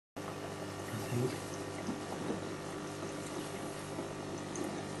think.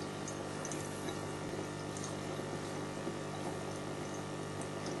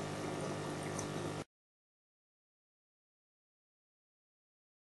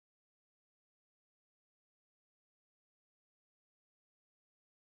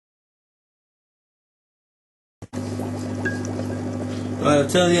 Right, I'll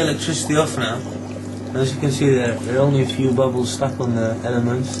turn the electricity off now. As you can see there are only a few bubbles stuck on the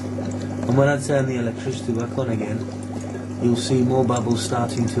elements, and when I turn the electricity back on again, you'll see more bubbles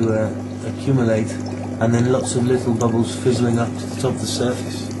starting to accumulate, and then lots of little bubbles fizzling up to the top of the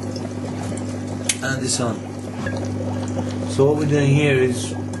surface. And it's on. So what we're doing here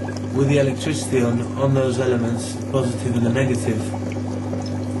is, with the electricity on those elements, the positive and the negative,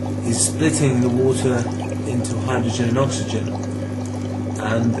 is splitting the water into hydrogen and oxygen.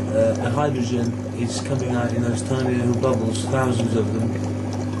 And the hydrogen is coming out in those tiny little bubbles, thousands of them,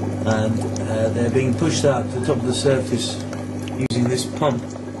 and they're being pushed out to the top of the surface using this pump,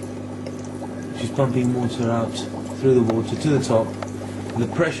 which is pumping water out through the water to the top. And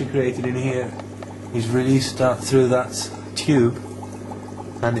the pressure created in here is released out through that tube,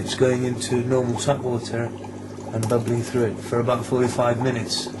 and it's going into normal tap water and bubbling through it for about 45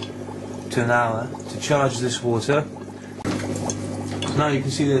 minutes to an hour to charge this water. Now you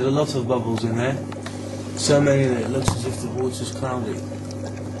can see there's a lot of bubbles in there, so many that it looks as if the water's cloudy.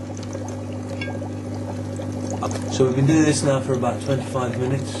 So we've been doing this now for about 25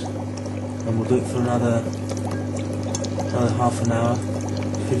 minutes, and we'll do it for another half an hour,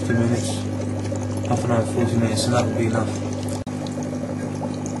 50 minutes, half an hour, 40 minutes, and that will be enough.